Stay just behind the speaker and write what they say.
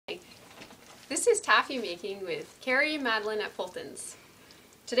This is taffy making with Carrie and Madeline at Fulton's.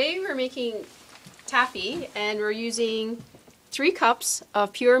 Today we're making taffy and we're using 3 cups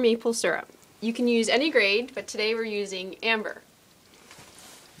of pure maple syrup. You can use any grade, but today we're using amber.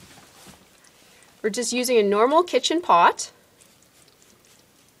 We're just using a normal kitchen pot.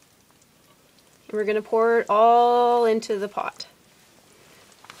 And we're going to pour it all into the pot.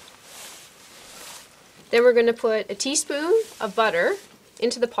 Then we're going to put a teaspoon of butter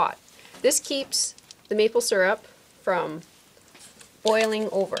into the pot. This keeps the maple syrup from boiling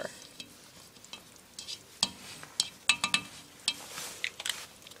over.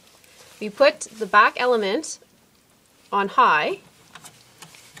 We put the back element on high,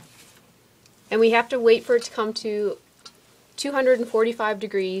 and we have to wait for it to come to 245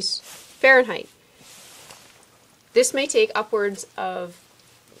 degrees Fahrenheit. This may take upwards of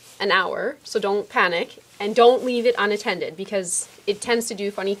an hour, so don't panic, and don't leave it unattended because it tends to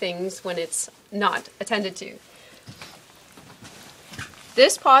do funny things when it's not attended to.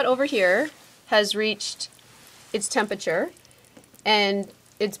 This pot over here has reached its temperature and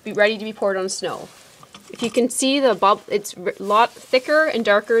it's ready to be poured on snow. If you can see the bubble, it's a lot thicker and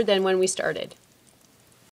darker than when we started.